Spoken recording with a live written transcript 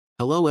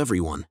Hello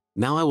everyone,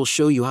 now I will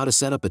show you how to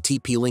set up a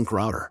TP-Link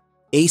router,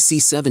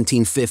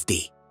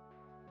 AC1750.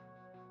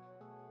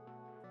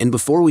 And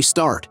before we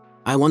start,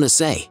 I want to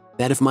say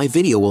that if my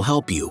video will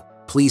help you,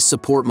 please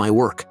support my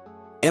work.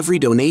 Every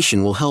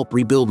donation will help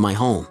rebuild my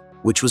home,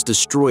 which was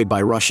destroyed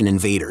by Russian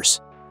invaders.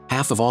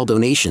 Half of all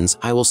donations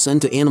I will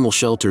send to animal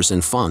shelters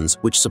and funds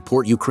which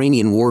support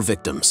Ukrainian war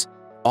victims.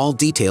 All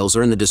details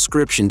are in the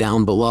description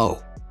down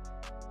below.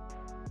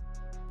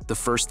 The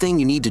first thing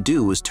you need to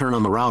do is turn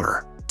on the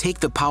router. Take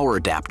the power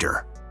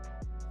adapter.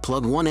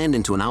 Plug one end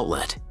into an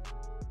outlet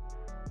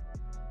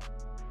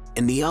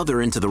and the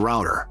other into the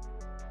router.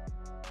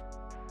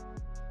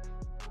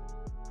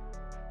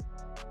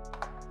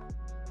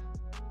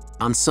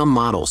 On some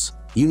models,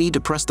 you need to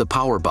press the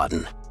power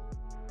button.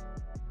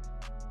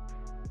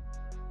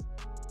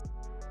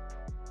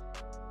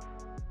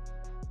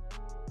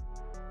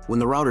 When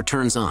the router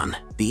turns on,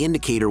 the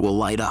indicator will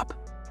light up.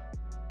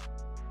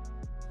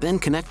 Then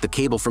connect the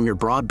cable from your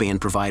broadband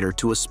provider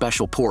to a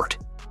special port.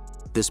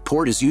 This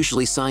port is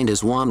usually signed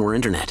as WAN or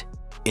Internet,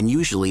 and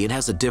usually it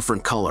has a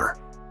different color.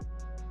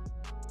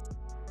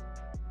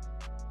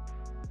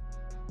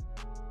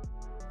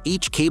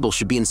 Each cable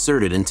should be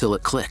inserted until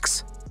it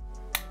clicks.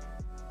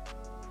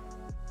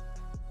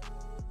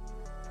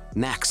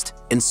 Next,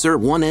 insert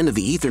one end of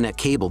the Ethernet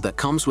cable that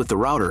comes with the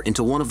router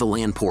into one of the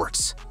LAN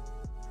ports.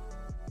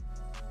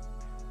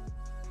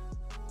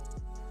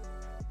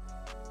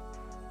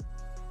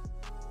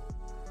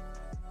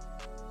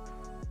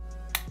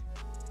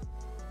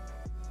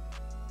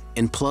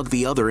 And plug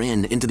the other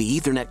end into the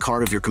Ethernet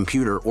card of your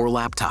computer or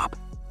laptop.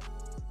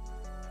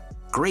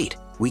 Great,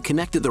 we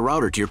connected the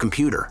router to your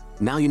computer.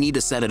 Now you need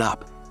to set it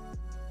up.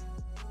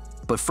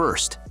 But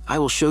first, I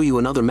will show you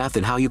another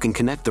method how you can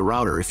connect the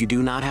router if you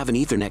do not have an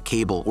Ethernet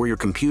cable or your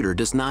computer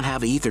does not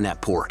have an Ethernet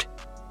port.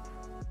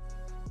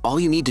 All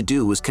you need to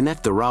do is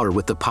connect the router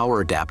with the power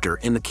adapter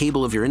and the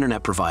cable of your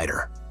internet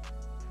provider.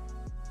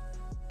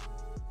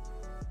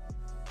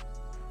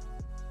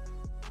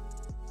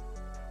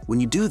 When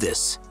you do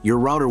this, your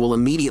router will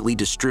immediately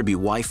distribute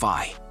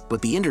Wi-Fi,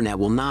 but the internet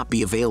will not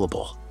be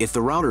available. If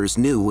the router is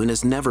new and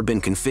has never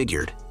been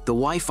configured, the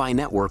Wi-Fi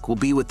network will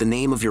be with the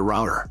name of your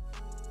router.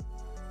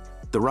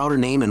 The router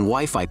name and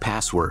Wi-Fi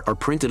password are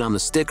printed on the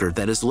sticker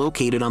that is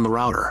located on the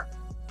router.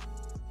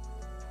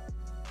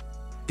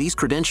 These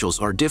credentials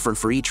are different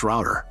for each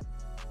router.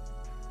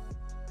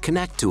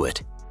 Connect to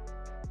it.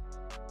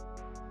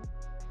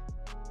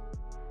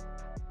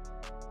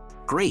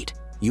 Great!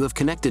 You have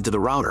connected to the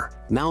router.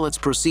 Now let's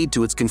proceed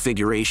to its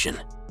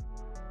configuration.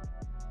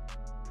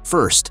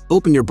 First,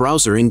 open your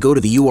browser and go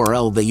to the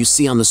URL that you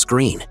see on the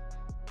screen.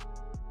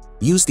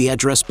 Use the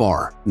address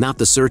bar, not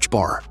the search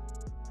bar.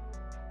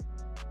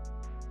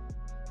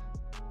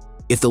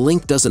 If the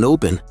link doesn't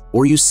open,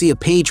 or you see a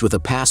page with a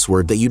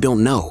password that you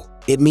don't know,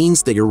 it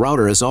means that your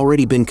router has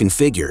already been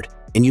configured,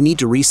 and you need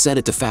to reset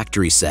it to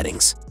factory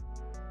settings.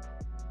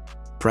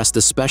 Press the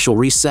special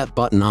reset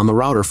button on the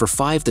router for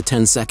 5 to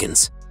 10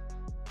 seconds.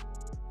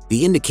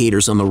 The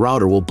indicators on the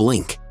router will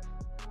blink.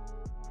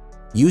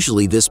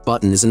 Usually this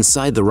button is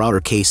inside the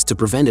router case to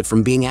prevent it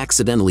from being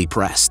accidentally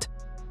pressed.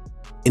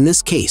 In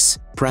this case,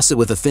 press it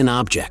with a thin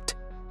object.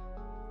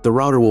 The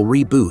router will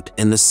reboot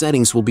and the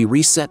settings will be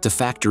reset to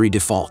factory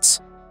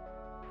defaults.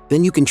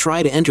 Then you can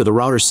try to enter the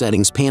router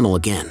settings panel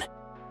again.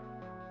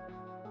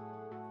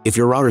 If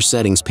your router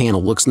settings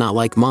panel looks not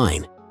like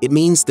mine, it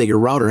means that your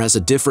router has a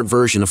different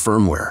version of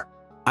firmware.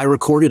 I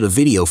recorded a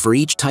video for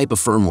each type of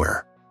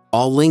firmware.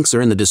 All links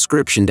are in the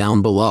description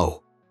down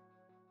below.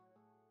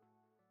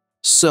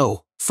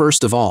 So,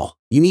 first of all,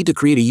 you need to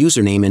create a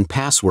username and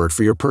password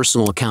for your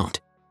personal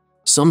account.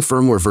 Some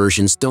firmware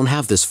versions don't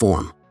have this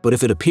form, but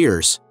if it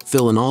appears,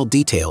 fill in all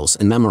details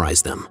and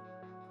memorize them.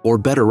 Or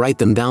better, write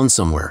them down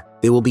somewhere.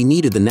 They will be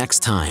needed the next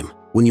time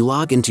when you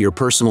log into your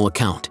personal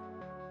account.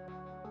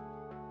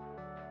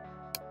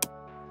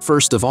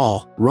 First of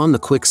all, run the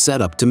quick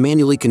setup to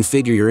manually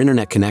configure your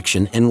internet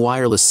connection and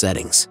wireless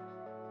settings.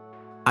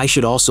 I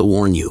should also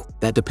warn you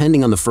that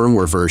depending on the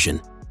firmware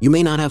version, you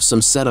may not have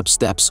some setup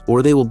steps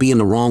or they will be in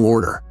the wrong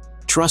order.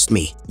 Trust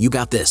me, you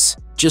got this.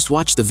 Just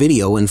watch the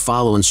video and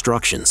follow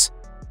instructions.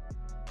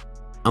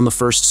 On the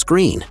first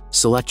screen,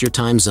 select your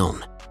time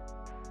zone.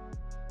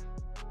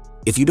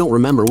 If you don't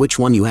remember which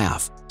one you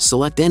have,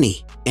 select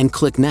any and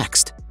click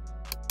Next.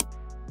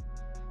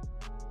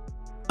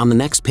 On the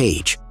next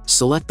page,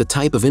 select the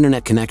type of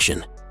internet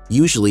connection.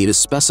 Usually it is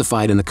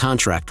specified in the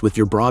contract with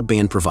your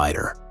broadband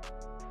provider.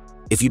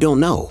 If you don't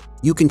know,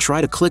 you can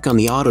try to click on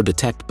the Auto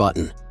Detect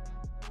button.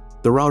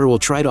 The router will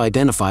try to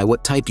identify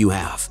what type you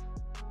have.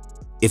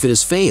 If it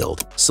has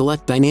failed,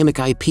 select Dynamic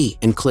IP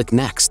and click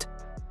Next.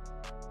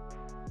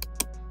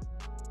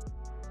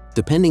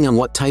 Depending on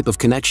what type of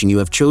connection you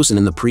have chosen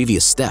in the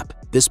previous step,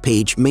 this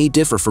page may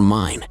differ from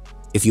mine.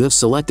 If you have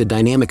selected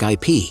Dynamic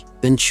IP,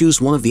 then choose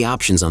one of the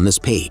options on this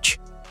page.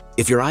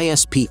 If your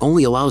ISP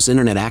only allows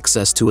internet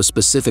access to a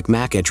specific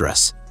MAC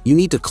address, you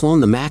need to clone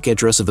the MAC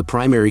address of the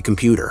primary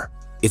computer.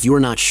 If you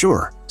are not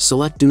sure,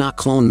 select Do Not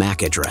Clone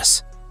MAC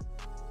Address.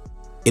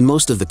 In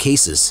most of the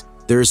cases,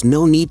 There is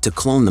no need to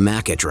clone the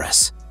MAC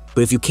address.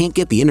 But if you can't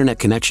get the internet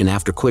connection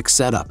after quick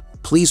setup,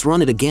 please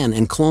run it again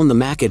and clone the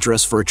MAC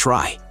address for a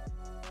try.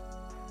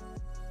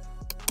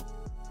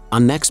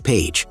 On next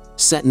page,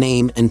 set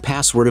name and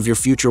password of your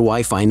future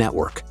Wi-Fi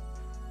network.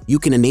 You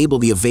can enable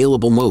the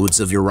available modes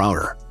of your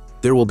router.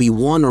 There will be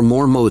one or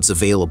more modes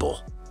available.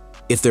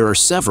 If there are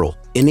several,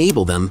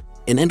 enable them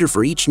and enter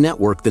for each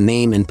network the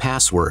name and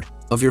password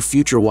of your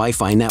future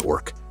Wi-Fi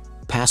network.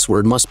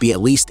 Password must be at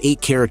least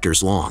 8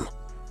 characters long.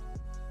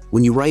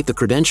 When you write the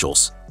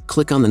credentials,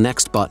 click on the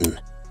Next button.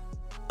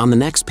 On the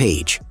next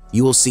page,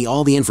 you will see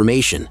all the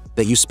information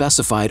that you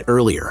specified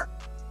earlier.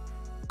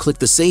 Click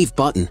the Save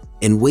button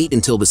and wait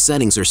until the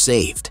settings are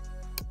saved.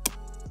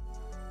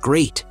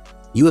 Great!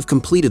 You have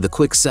completed the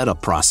quick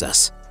setup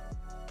process.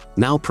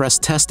 Now press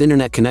Test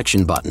Internet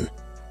Connection button.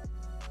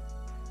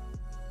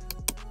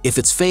 If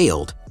it's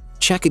failed,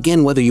 check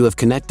again whether you have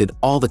connected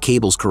all the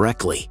cables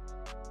correctly.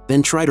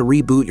 Then try to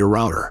reboot your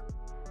router.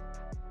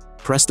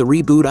 Press the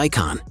reboot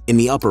icon in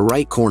the upper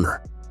right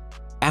corner.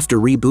 After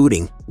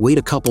rebooting, wait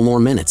a couple more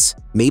minutes.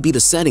 Maybe the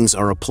settings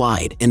are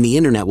applied and the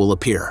internet will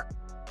appear.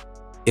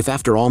 If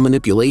after all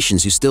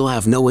manipulations you still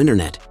have no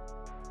internet,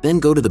 then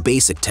go to the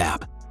Basic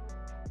tab.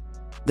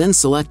 Then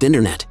select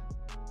Internet.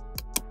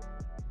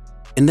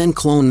 And then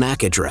clone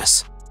MAC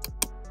address.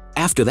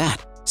 After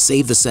that,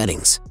 save the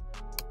settings.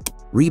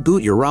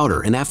 Reboot your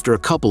router and after a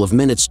couple of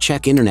minutes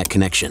check internet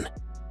connection.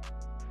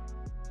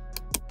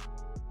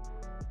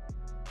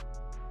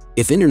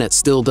 If internet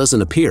still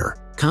doesn't appear,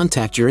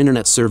 contact your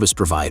internet service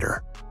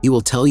provider. He will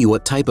tell you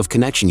what type of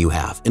connection you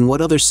have and what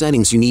other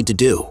settings you need to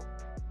do.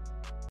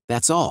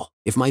 That's all.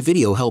 If my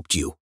video helped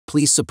you,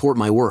 please support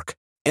my work.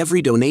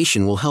 Every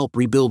donation will help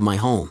rebuild my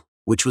home,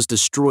 which was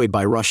destroyed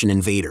by Russian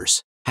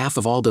invaders. Half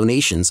of all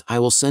donations I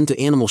will send to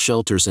animal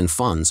shelters and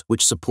funds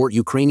which support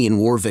Ukrainian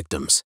war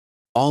victims.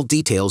 All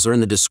details are in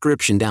the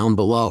description down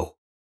below.